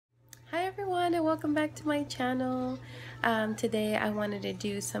everyone, and welcome back to my channel. Today I wanted to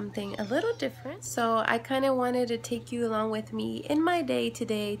do something a little different, so I kind of wanted to take you along with me in my day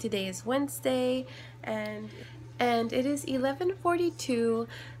today. Today is Wednesday and it is 11:42.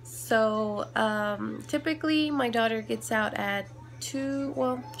 So typically my daughter gets out at 2,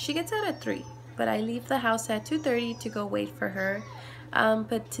 well, she gets out at 3, but I leave the house at 2:30 to go wait for her.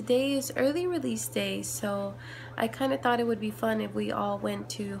 But today is early release day, so I kind of thought it would be fun if we all went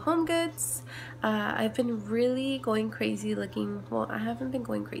to Home Goods. I've been really going crazy looking, well, I haven't been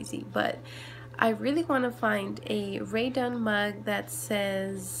going crazy, but I really want to find a Ray Dunn mug that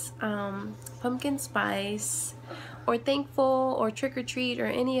says pumpkin spice or thankful or trick or treat or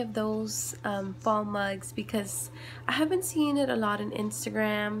any of those fall mugs, because I haven't seen it a lot on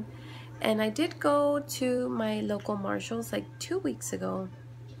Instagram. And I did go to my local Marshalls like 2 weeks ago,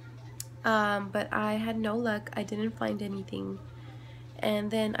 but I had no luck. I didn't find anything.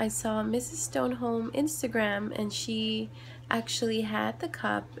 And then I saw Mrs. Stonehome Instagram, and she actually had the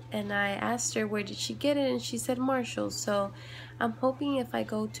cup, and I asked her where did she get it, and she said Marshalls. So I'm hoping if I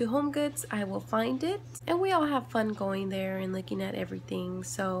go to Home Goods I will find it, and we all have fun going there and looking at everything.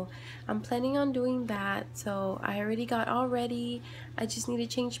 So I'm planning on doing that. So I already got all ready. I just need to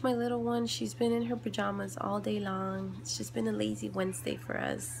change my little one. She's been in her pajamas all day long. It's just been a lazy Wednesday for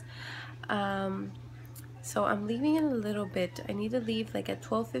us. So I'm leaving in a little bit. I need to leave like at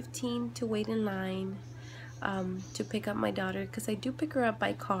 12:15 to wait in line to pick up my daughter, because I do pick her up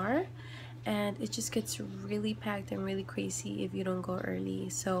by car, and it just gets really packed and really crazy if you don't go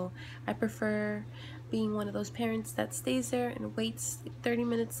early. So I prefer being one of those parents that stays there and waits like 30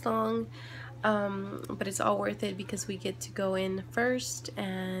 minutes long. But it's all worth it because we get to go in first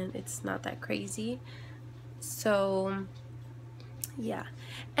and it's not that crazy. So yeah,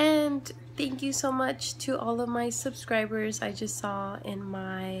 and thank you so much to all of my subscribers. I just saw in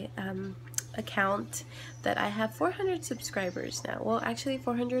my account that I have 400 subscribers now. Well, actually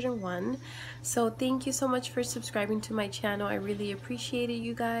 401. So thank you so much for subscribing to my channel. I really appreciate it,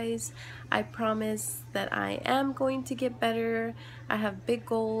 you guys. I promise that I am going to get better. I have big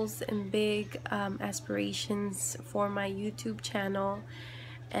goals and big aspirations for my YouTube channel.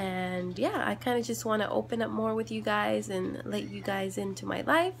 And yeah, I kind of just want to open up more with you guys and let you guys into my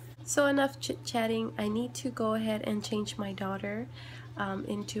life. So enough chit-chatting. I need to go ahead and change my daughter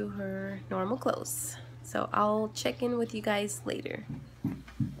into her normal clothes. So I'll check in with you guys later.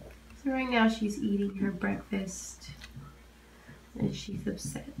 So right now she's eating her breakfast and she's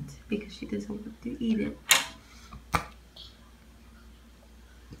upset because she doesn't want to eat it.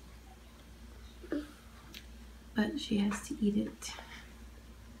 But she has to eat it.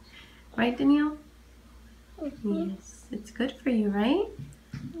 Right, Danielle? Mm-hmm. Yes, it's good for you, right?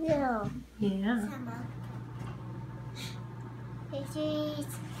 Yeah. Yeah.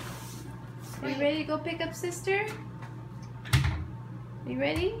 Are you ready to go pick up sister? Are you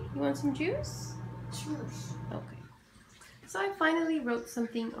ready? You want some juice? Juice. Okay. So I finally wrote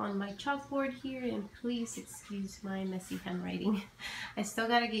something on my chalkboard here, and please excuse my messy handwriting. I still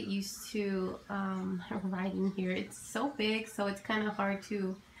gotta get used to writing here. It's so big, so it's kind of hard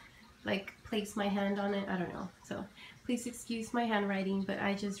to like place my hand on it. I don't know, so please excuse my handwriting, but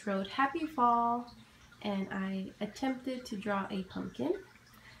I just wrote happy fall and I attempted to draw a pumpkin.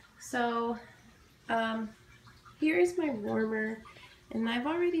 So here is my warmer, and I've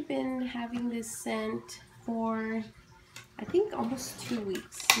already been having this scent for I think almost 2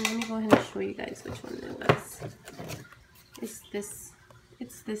 weeks. And let me go ahead and show you guys which one it was.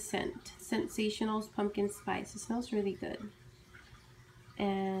 It's this scent, Sensationals Pumpkin Spice. It smells really good.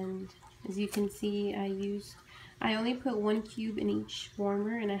 And as you can see, I only put 1 cube in each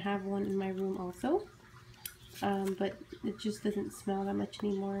warmer, and I have one in my room also. But it just doesn't smell that much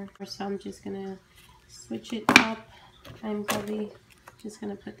anymore. So I'm just gonna switch it up. I'm probably just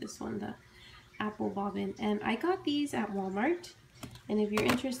gonna put this one, the apple bobbin. And I got these at Walmart. And if you're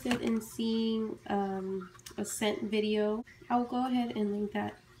interested in seeing a scent video, I'll go ahead and link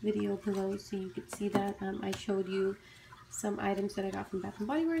that video below so you can see that. I showed you some items that I got from Bath &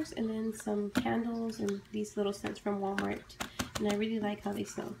 Body Works, and then some candles and these little scents from Walmart, and I really like how they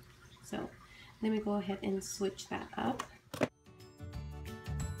smell. So let me go ahead and switch that up.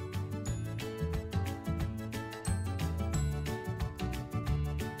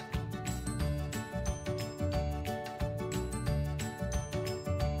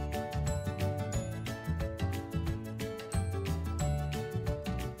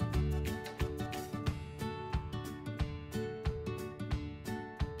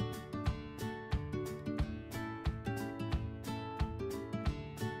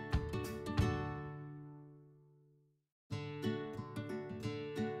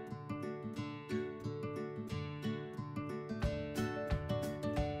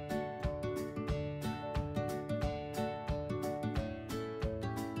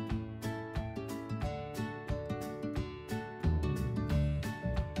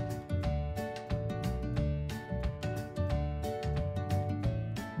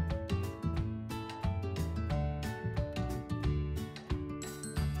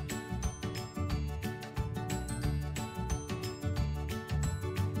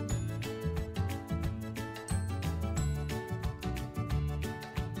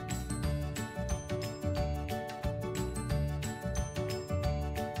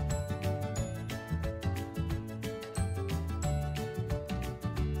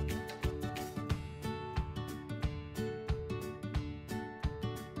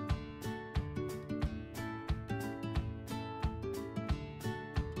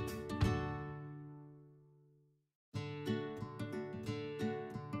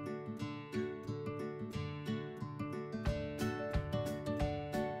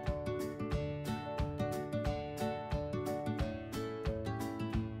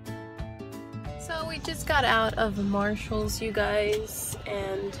 So we just got out of Marshall's, you guys,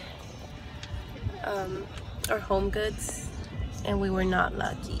 and our Home Goods, and we were not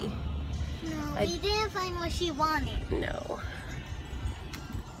lucky. No, we didn't find what she wanted. No.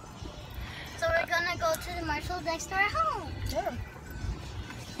 So we're gonna go to the Marshall next to our home. Yeah.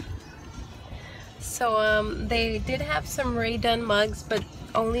 So they did have some Ray Dunn mugs, but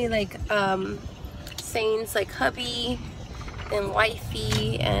only like sayings like hubby and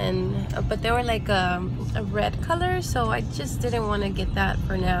wifey, and but they were like a red color, so I just didn't want to get that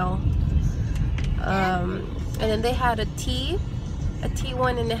for now. And then they had a tea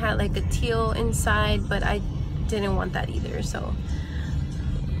one, and it had like a teal inside, but I didn't want that either, so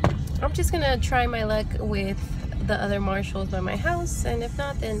I'm just gonna try my luck with the other Marshalls by my house, and if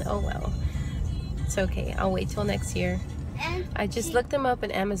not, then oh well, it's okay. I'll wait till next year. And I just looked them up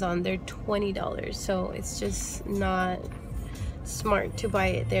on Amazon. They're $20, so it's just not smart to buy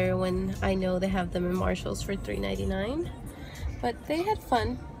it there when I know they have them in Marshalls for $3.99. But they had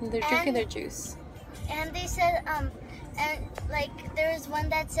fun. They're drinking their juice. And they said, and like there was one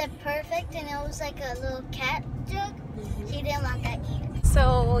that said perfect, and it was like a little cat jug. She didn't want that either.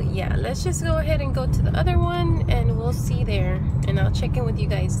 So yeah, let's just go ahead and go to the other one, and we'll see there, and I'll check in with you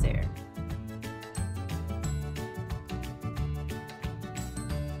guys there.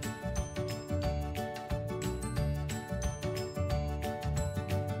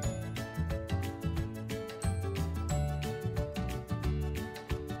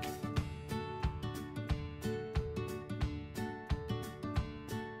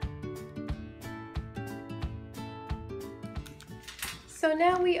 So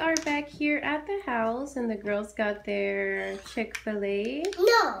now we are back here at the house, and the girls got their Chick-fil-A.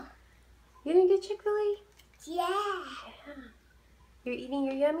 No. You didn't get Chick-fil-A? Yeah. Yeah. You're eating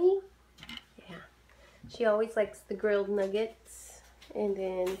your yummy? Yeah. She always likes the grilled nuggets. And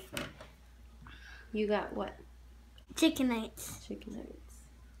then you got what? Chicken nuggets. Chicken nuggets.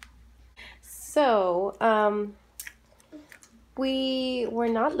 So, we were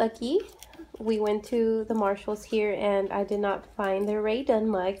not lucky. We went to the Marshalls here, and I did not find the Ray Dunn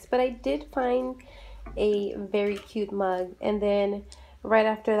mugs, but I did find a very cute mug. And then right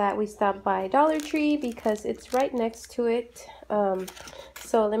after that, we stopped by Dollar Tree because it's right next to it.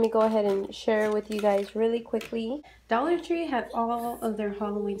 So let me go ahead and share with you guys really quickly. Dollar Tree had all of their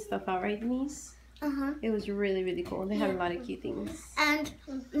Halloween stuff out, right, Denise? It was really, really cool. They had a lot of cute things. And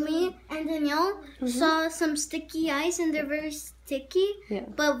me and Danielle saw some sticky ice, and they're very sticky. Yeah.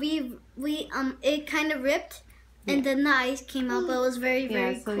 But it kind of ripped, and then the ice came out. But it was very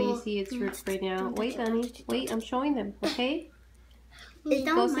Yeah, so cool. you see it's ripped right now. Wait, honey. Wait, I'm showing them, okay? It's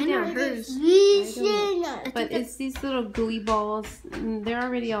Go not sit mine down. or hers. But it's these little gooey balls. They're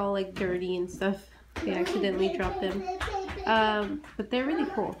already all like dirty and stuff. They accidentally dropped them. But they're really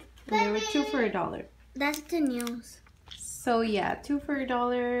cool. And they were 2 for $1. That's the news. So yeah, 2 for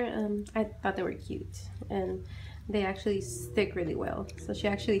 $1. I thought they were cute, and they actually stick really well. So she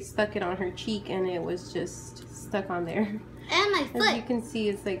actually stuck it on her cheek, and it was just stuck on there. And my foot. As you can see,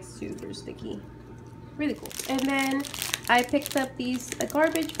 it's like super sticky. Really cool. And then I picked up these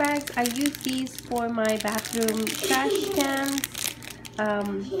garbage bags. I use these for my bathroom trash cans.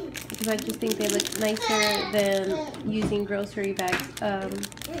 Because I just think they look nicer than using grocery bags,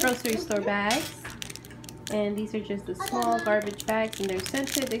 grocery store bags. And these are just the small garbage bags, and they're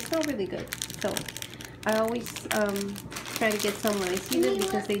scented. They smell really good. So I always try to get some when I see them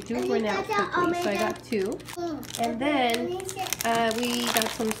because they do run out quickly. So I got 2. And then we got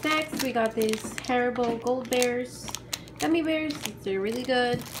some snacks. We got these Haribo Gold Bears, gummy bears. They're really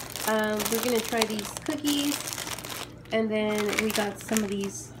good. We're gonna try these cookies. And then we got some of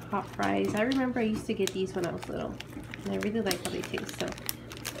these hot fries. I remember I used to get these when I was little, and I really like how they taste, so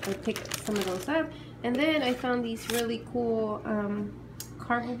I picked some of those up. And then I found these really cool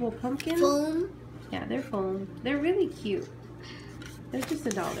carvable pumpkins. Foam. Yeah, they're foam. They're really cute. They're just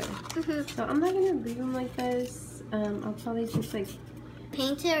 $1. So I'm not gonna leave them like this. I'll probably just like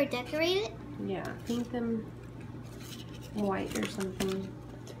Paint it or decorate it? Yeah, paint them white or something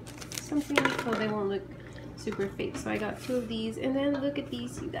so they won't look super fake. So I got 2 of these, and then look at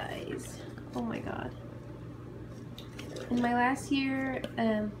these, you guys. Oh my god. In my last year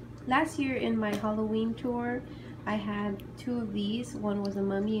in my Halloween tour, I had 2 of these. One was a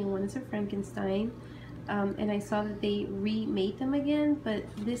mummy and one is a Frankenstein. And I saw that they remade them again, but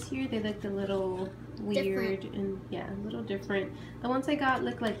this year they looked a little weird and yeah, a little different. The ones I got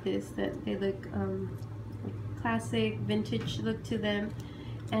look like this, that they look like classic vintage look to them.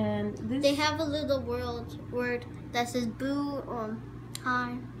 And this, they have a little word that says boo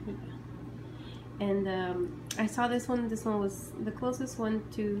hi. And I saw this one. This one was the closest one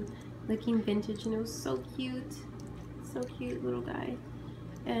to looking vintage, and it was so cute. So cute little guy.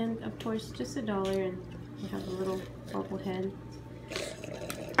 And of course just $1, and we have a little bubble head.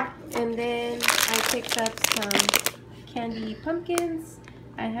 And then I picked up some candy pumpkins.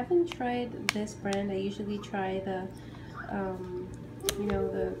 I haven't tried this brand. I usually try the you know,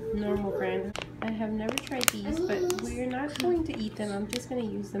 the normal brand. I have never tried these, but we're not going to eat them. I'm just going to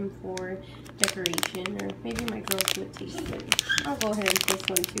use them for decoration, or maybe my girls would taste it. I'll go ahead and taste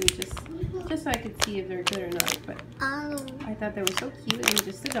one too, just so I could see if they're good or not. But I thought they were so cute, and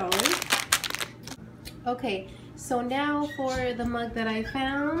just $1. Okay, so now for the mug that I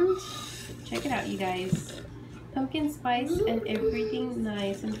found. Check it out, you guys. Pumpkin spice and everything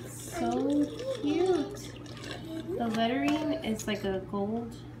nice, and it's so cute. The lettering is like a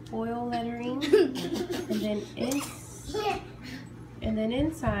gold foil lettering, and then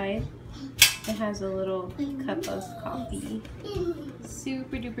inside it has a little cup of coffee.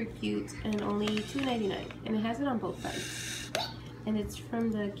 Super duper cute, and only $2.99, and it has it on both sides. And it's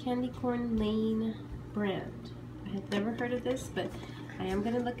from the Candy Corn Lane brand. I had never heard of this, but I am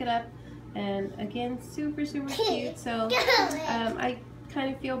gonna look it up. And again, super cute. So I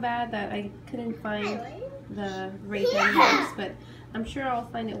kind of feel bad that I couldn't find the Ray-Ban mugs, but I'm sure I'll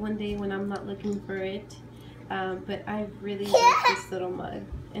find it one day when I'm not looking for it. But I really like this little mug,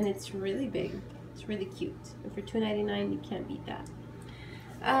 and it's really big. It's really cute. And for $2.99, you can't beat that.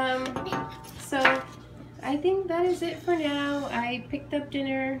 So I think that is it for now. I picked up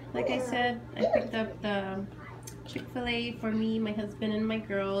dinner. Like I said, I picked up the Chick-fil-A for me, my husband, and my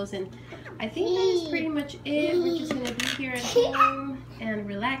girls, and I think that is pretty much it. We're just gonna be here at home and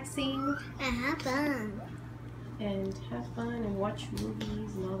relaxing and have fun. And watch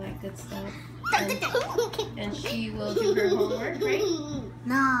movies and all that good stuff. And she will do her homework, right?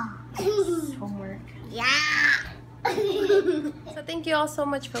 No. Yes, homework. Yeah. So thank you all so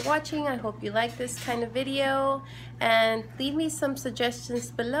much for watching. I hope you like this kind of video, and leave me some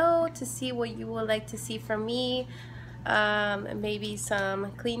suggestions below to see what you would like to see from me. Maybe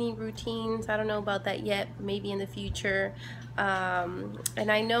some cleaning routines. I don't know about that yet, but maybe in the future.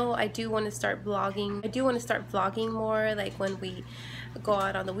 And I know I do want to start vlogging. I do want to start vlogging more, like when we go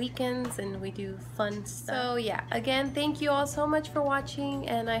out on the weekends and we do fun stuff. So yeah, again, thank you all so much for watching,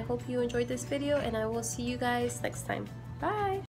 and I hope you enjoyed this video, and I will see you guys next time. Bye!